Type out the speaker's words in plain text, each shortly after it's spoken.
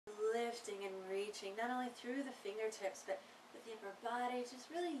lifting and reaching, not only through the fingertips, but with the upper body, just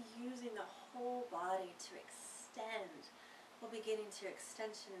really using the whole body to extend. We'll be getting to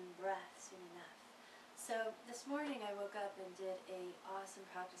extension and breath soon enough. So this morning I woke up and did an awesome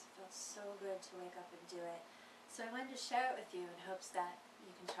practice. It felt so good to wake up and do it. So I wanted to share it with you in hopes that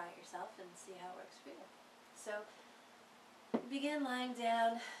you can try it yourself and see how it works for you. So begin lying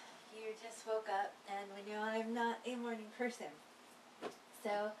down. You just woke up, and we know I'm not a morning person.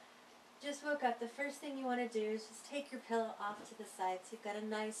 So just woke up. The first thing you want to do is just take your pillow off to the side so you've got a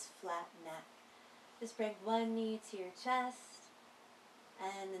nice flat neck. Just bring one knee to your chest,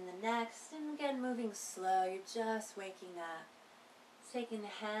 and then the next, and again moving slow. You're just waking up. Taking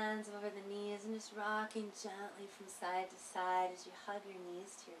the hands over the knees and just rocking gently from side to side as you hug your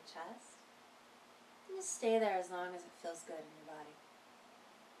knees to your chest. And just stay there as long as it feels good in your body.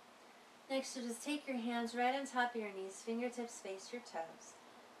 Next, you'll just take your hands right on top of your knees, fingertips face your toes.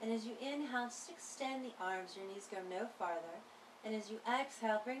 And as you inhale, just extend the arms. Your knees go no farther. And as you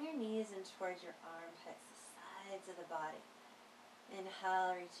exhale, bring your knees in towards your armpits, the sides of the body.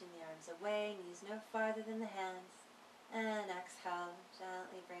 Inhale, reaching the arms away, knees no farther than the hands. And exhale,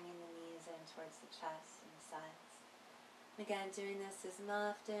 gently bringing the knees in towards the chest and the sides. Again, doing this as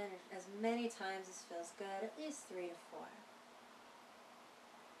often or as many times as feels good, at least 3 to 4.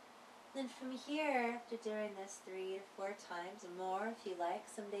 Then from here, after doing this 3 to 4 times or more if you like,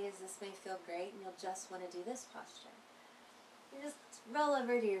 some days this may feel great and you'll just want to do this posture. You just roll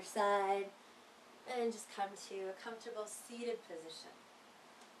over to your side and just come to a comfortable seated position.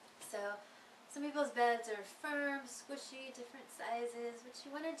 So some people's beds are firm, squishy, different sizes. What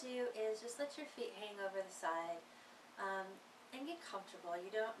you want to do is just let your feet hang over the side and get comfortable.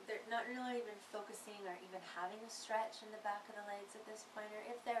 They're not really even focusing or even having a stretch in the back of the legs at this point, or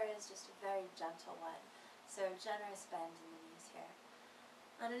if there is, just a very gentle one. So generous bend in the knees here.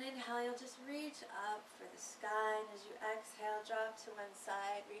 On an inhale, you'll just reach up for the sky, and as you exhale, drop to one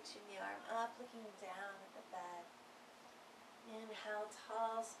side, reaching the arm up, looking down at the bed. Inhale,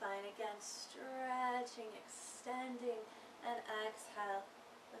 tall spine, again stretching, extending, and exhale,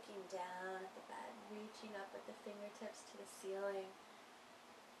 looking down at the bed, reaching up with the fingertips to the ceiling.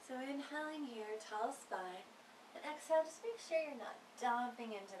 So inhaling here, tall spine, and exhale, just make sure you're not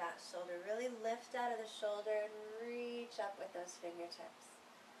dumping into that shoulder. Really lift out of the shoulder and reach up with those fingertips.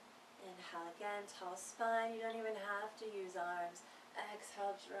 Inhale again, tall spine, you don't even have to use arms.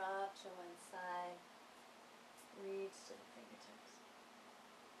 Exhale, drop to one side, reach to the fingertips.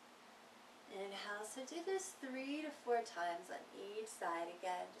 Inhale, so do this 3 to 4 times on each side.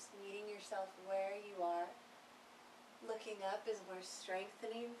 Again, just meeting yourself where you are. Looking up is more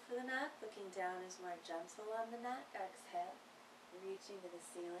strengthening for the neck. Looking down is more gentle on the neck. Exhale, reaching to the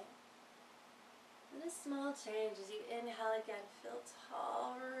ceiling. And a small change as you inhale again, feel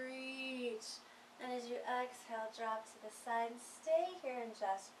tall, reach. And as you exhale, drop to the side and stay here and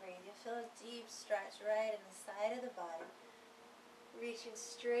just breathe. You'll feel a deep stretch right in the side of the body. Reaching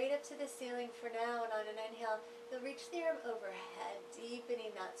straight up to the ceiling for now, and on an inhale, you'll reach the arm overhead,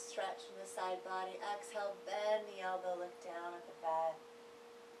 deepening that stretch from the side body. Exhale, bend the elbow, look down at the bed.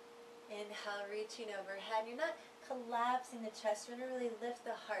 Inhale, reaching overhead. You're not collapsing the chest. You're going to really lift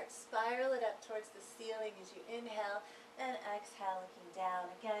the heart, spiral it up towards the ceiling as you inhale, and exhale, looking down.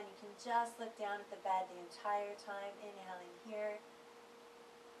 Again, you can just look down at the bed the entire time, inhaling here,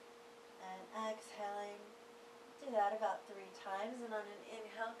 and exhaling. Do that about 3 times, and on an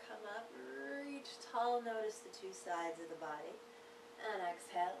inhale, come up, reach tall, notice the 2 sides of the body, and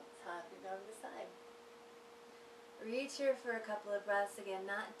exhale, hopping over the side. Reach here for a couple of breaths, again,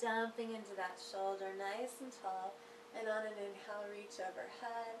 not dumping into that shoulder, nice and tall, and on an inhale, reach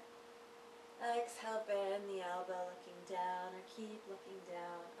overhead. Exhale, bend the elbow, looking down, or keep looking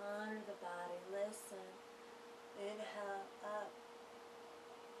down, honor the body, listen. Inhale, up,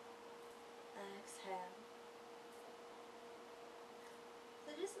 exhale.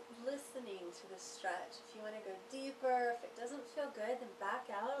 So just listening to the stretch. If you want to go deeper, if it doesn't feel good, then back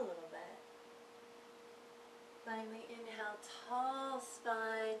out a little bit. Finally, inhale, tall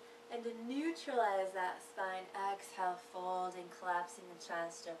spine, and to neutralize that spine, exhale, folding, collapsing the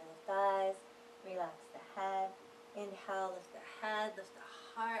chest over the thighs. Relax the head. Inhale, lift the head, lift the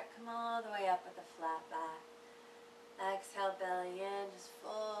heart, come all the way up with a flat back. Exhale, belly in, just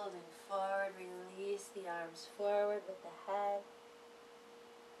folding forward, release the arms forward with the head.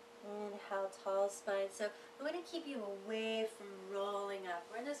 Inhale, tall spine. So we want to keep you away from rolling up.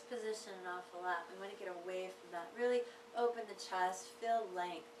 We're in this position an awful lot. We want to get away from that. Really open the chest, feel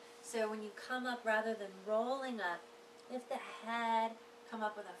length. So when you come up, rather than rolling up, lift the head, come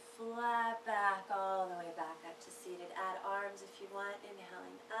up with a flat back all the way back up to seated. Add arms if you want,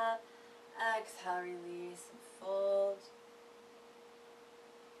 inhaling up. exhale, release and fold.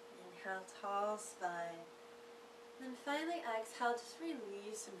 Inhale, tall spine. And then finally exhale, just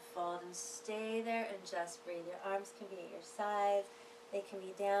release and fold and stay there and just breathe. Your arms can be at your sides, they can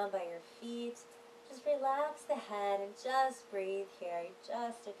be down by your feet. Just relax the head and just breathe here.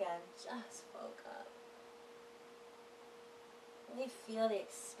 Just woke up. Really feel the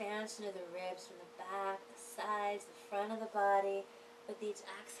expansion of the ribs from the back, the sides, the front of the body. With each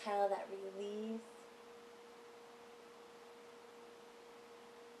exhale, that release.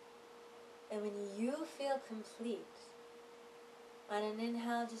 And when you feel complete, on an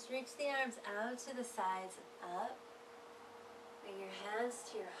inhale, just reach the arms out to the sides and up. Bring your hands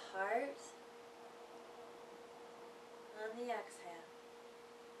to your heart. On the exhale.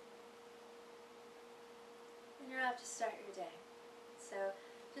 And you're off to start your day. So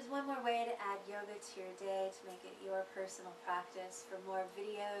just one more way to add yoga to your day to make it your personal practice. For more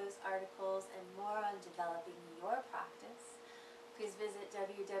videos, articles, and more on developing your practice, please visit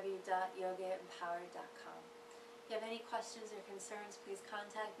www.yogaempowered.com. If you have any questions or concerns, please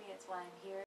contact me. It's why I'm here.